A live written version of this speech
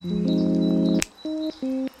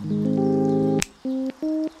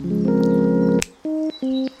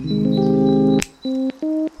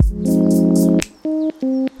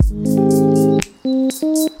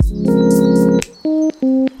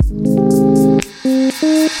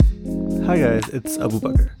Hi guys, it's Abu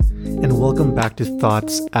Bakr, and welcome back to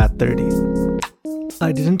Thoughts at 30.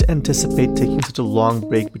 I didn't anticipate taking such a long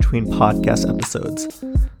break between podcast episodes,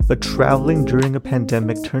 but traveling during a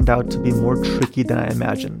pandemic turned out to be more tricky than I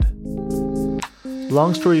imagined.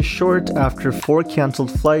 Long story short, after 4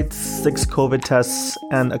 cancelled flights, 6 COVID tests,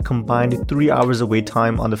 and a combined 3 hours of wait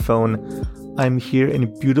time on the phone, I'm here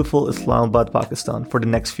in beautiful Islamabad, Pakistan for the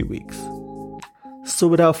next few weeks. So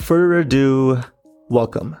without further ado,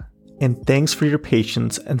 welcome, and thanks for your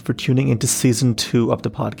patience and for tuning into Season 2 of the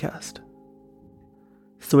podcast.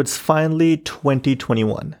 So it's finally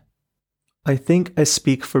 2021. I think I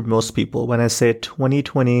speak for most people when I say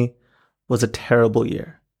 2020 was a terrible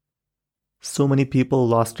year. So many people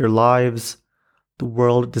lost their lives, the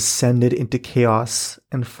world descended into chaos,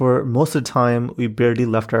 and for most of the time, we barely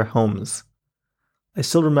left our homes. I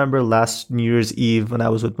still remember last New Year's Eve when I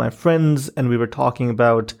was with my friends and we were talking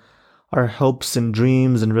about our hopes and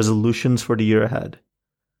dreams and resolutions for the year ahead.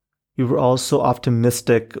 We were all so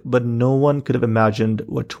optimistic, but no one could have imagined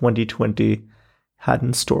what 2020 had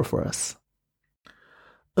in store for us.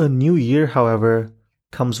 A new year, however,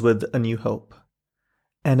 comes with a new hope.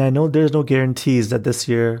 And I know there's no guarantees that this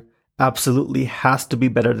year absolutely has to be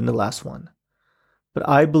better than the last one. But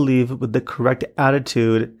I believe with the correct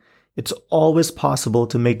attitude, it's always possible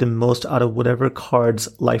to make the most out of whatever cards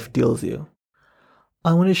life deals you.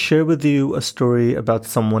 I want to share with you a story about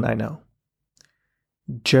someone I know.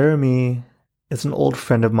 Jeremy is an old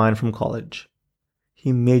friend of mine from college.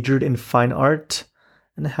 He majored in fine art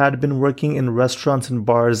and had been working in restaurants and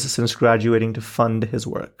bars since graduating to fund his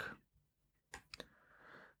work.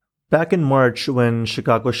 Back in March, when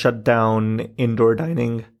Chicago shut down indoor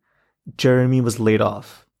dining, Jeremy was laid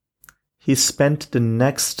off. He spent the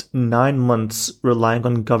next 9 months relying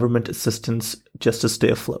on government assistance just to stay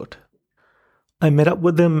afloat. I met up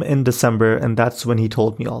with him in December, and that's when he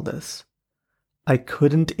told me all this. I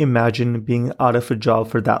couldn't imagine being out of a job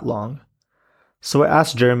for that long. So I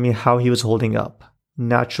asked Jeremy how he was holding up,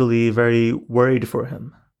 naturally very worried for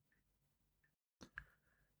him.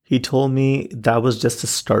 He told me that was just the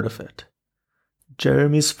start of it.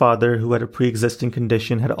 Jeremy's father, who had a pre-existing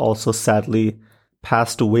condition, had also sadly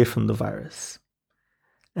passed away from the virus.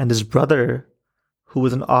 And his brother, who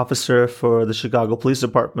was an officer for the Chicago Police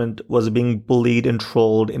Department, was being bullied and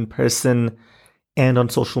trolled in person and on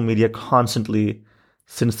social media constantly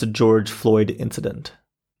since the George Floyd incident.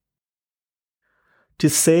 To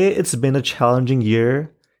say it's been a challenging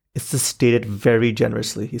year is to state it very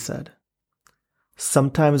generously, he said.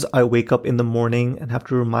 Sometimes I wake up in the morning and have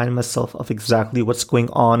to remind myself of exactly what's going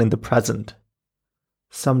on in the present.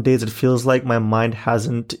 Some days it feels like my mind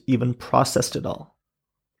hasn't even processed it all.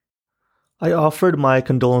 I offered my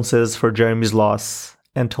condolences for Jeremy's loss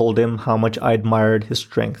and told him how much I admired his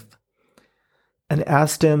strength, and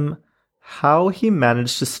asked him how he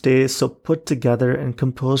managed to stay so put together and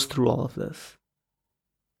composed through all of this.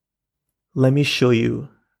 "Let me show you,"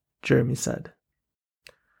 Jeremy said.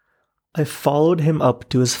 I followed him up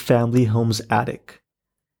to his family home's attic,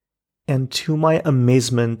 and to my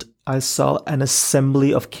amazement, I saw an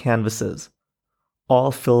assembly of canvases,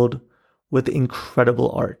 all filled with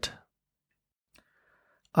incredible art.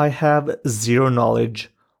 I have zero knowledge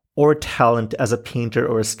or talent as a painter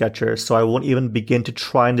or a sketcher, so I won't even begin to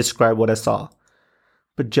try and describe what I saw.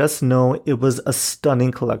 But just know it was a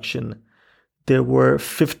stunning collection. There were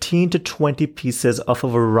 15 to 20 pieces of a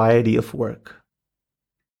variety of work.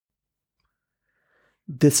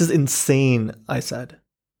 "This is insane," I said.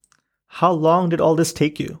 "How long did all this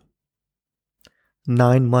take you?"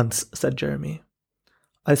 9 months, said Jeremy.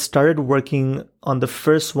 I started working on the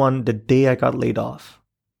first one the day I got laid off.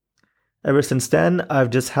 Ever since then,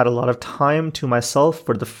 I've just had a lot of time to myself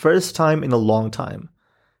for the first time in a long time.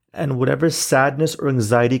 And whatever sadness or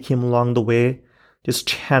anxiety came along the way just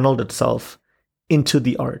channeled itself into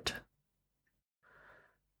the art.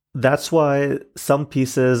 That's why some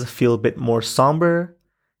pieces feel a bit more somber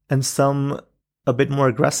and some a bit more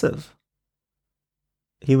aggressive.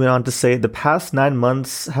 He went on to say, "The past 9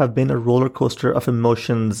 months have been a roller coaster of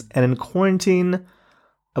emotions, and in quarantine,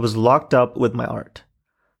 I was locked up with my art.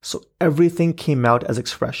 So everything came out as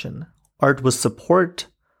expression. Art was support,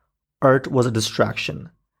 art was a distraction,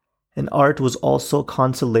 and art was also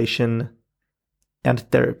consolation and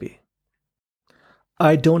therapy."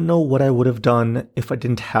 "I don't know what I would have done if I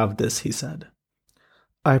didn't have this," he said.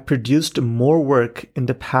 "I produced more work in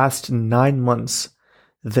the past 9 months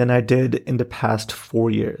than I did in the past 4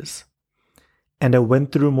 years. And I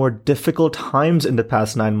went through more difficult times in the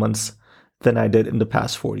past 9 months than I did in the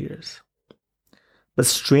past 4 years. But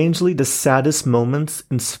strangely, the saddest moments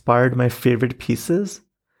inspired my favorite pieces,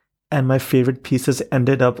 and my favorite pieces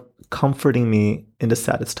ended up comforting me in the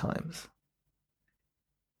saddest times.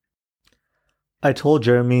 I told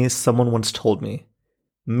Jeremy someone once told me,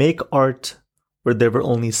 make art where there were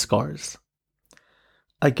only scars.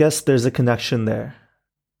 I guess there's a connection there.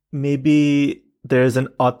 Maybe there's an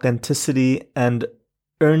authenticity and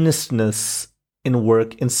earnestness in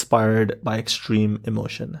work inspired by extreme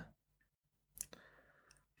emotion.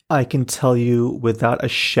 I can tell you without a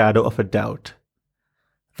shadow of a doubt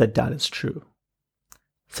that that is true,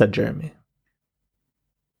 said Jeremy.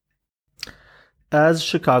 As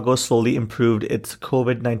Chicago slowly improved its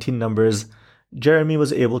COVID-19 numbers, Jeremy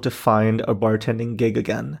was able to find a bartending gig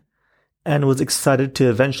again and was excited to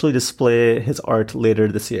eventually display his art later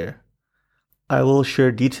this year. I will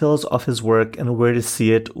share details of his work and where to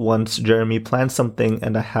see it once Jeremy plans something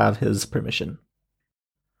and I have his permission.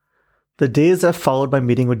 The days that followed my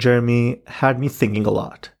meeting with Jeremy had me thinking a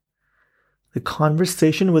lot. The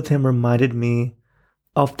conversation with him reminded me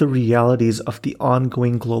of the realities of the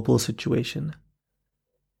ongoing global situation.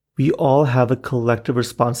 We all have a collective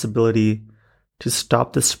responsibility to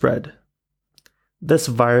stop the spread. This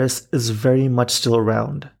virus is very much still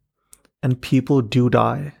around, and people do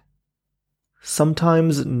die.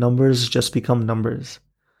 Sometimes numbers just become numbers,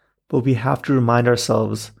 but we have to remind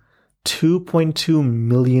ourselves 2.2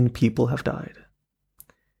 million people have died,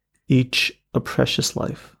 each a precious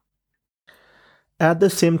life. At the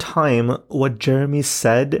same time, what Jeremy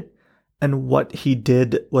said and what he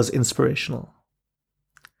did was inspirational.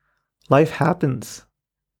 Life happens.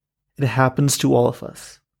 It happens to all of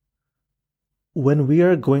us. When we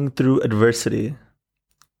are going through adversity,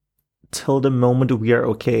 till the moment we are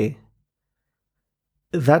okay,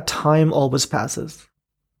 that time always passes.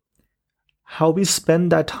 How we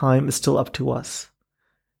spend that time is still up to us.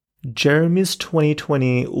 Jeremy's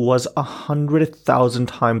 2020 was 100,000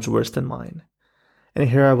 times worse than mine. And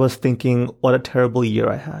here I was thinking, what a terrible year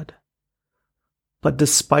I had. But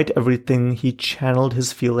despite everything, he channeled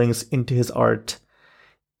his feelings into his art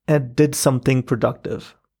and did something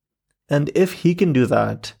productive. And if he can do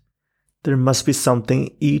that, there must be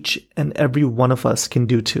something each and every one of us can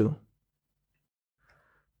do too.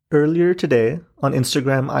 Earlier today, on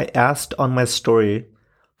Instagram, I asked on my story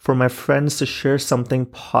for my friends to share something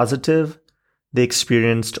positive they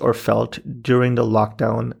experienced or felt during the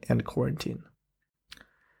lockdown and quarantine.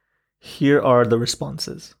 Here are the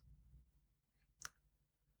responses.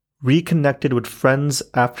 Reconnected with friends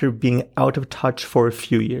after being out of touch for a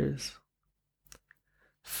few years.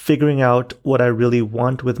 Figuring out what I really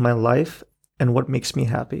want with my life and what makes me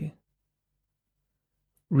happy.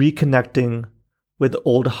 Reconnecting with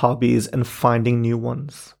old hobbies and finding new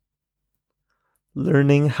ones.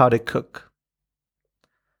 Learning how to cook.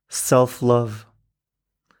 Self-love.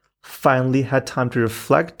 Finally had time to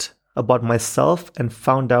reflect about myself and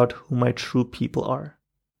found out who my true people are.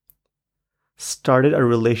 Started a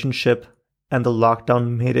relationship and the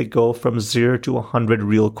lockdown made it go from 0 to 100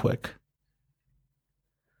 real quick.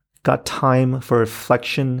 Got time for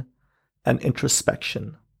reflection and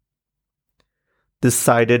introspection.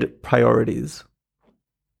 Decided priorities.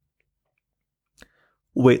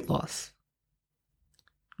 Weight loss.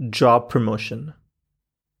 Job promotion.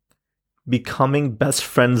 Becoming best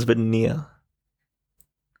friends with Nia.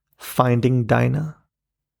 Finding Dinah.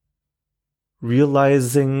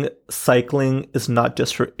 Realizing cycling is not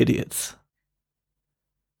just for idiots.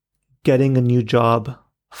 Getting a new job,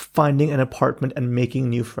 finding an apartment and making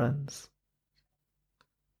new friends.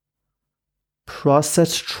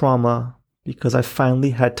 Processed trauma because I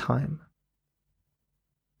finally had time.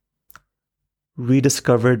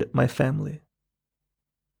 Rediscovered my family.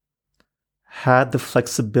 Had the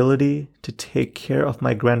flexibility to take care of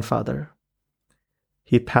my grandfather.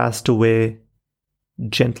 He passed away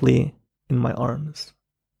gently in my arms.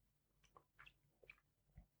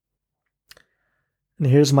 And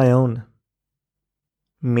here's my own.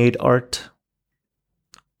 Made art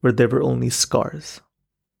where there were only scars.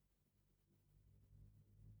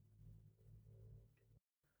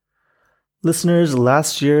 Listeners,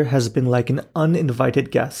 last year has been like an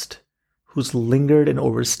uninvited guest who's lingered and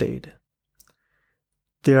overstayed.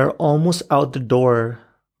 They are almost out the door,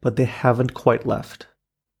 but they haven't quite left.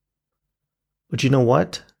 But you know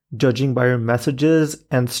what? Judging by your messages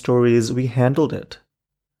and stories, we handled it.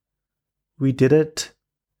 We did it,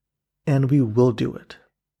 and we will do it.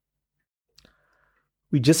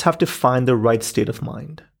 We just have to find the right state of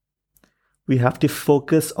mind. We have to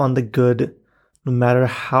focus on the good, no matter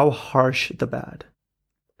how harsh the bad.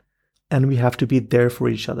 And we have to be there for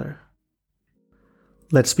each other.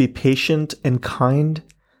 Let's be patient and kind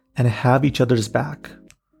and have each other's back.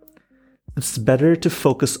 It's better to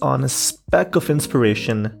focus on a speck of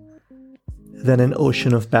inspiration than an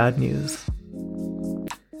ocean of bad news.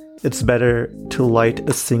 It's better to light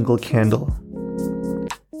a single candle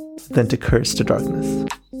than to curse to darkness.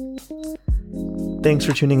 Thanks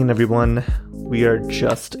for tuning in, everyone. We are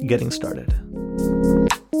just getting started.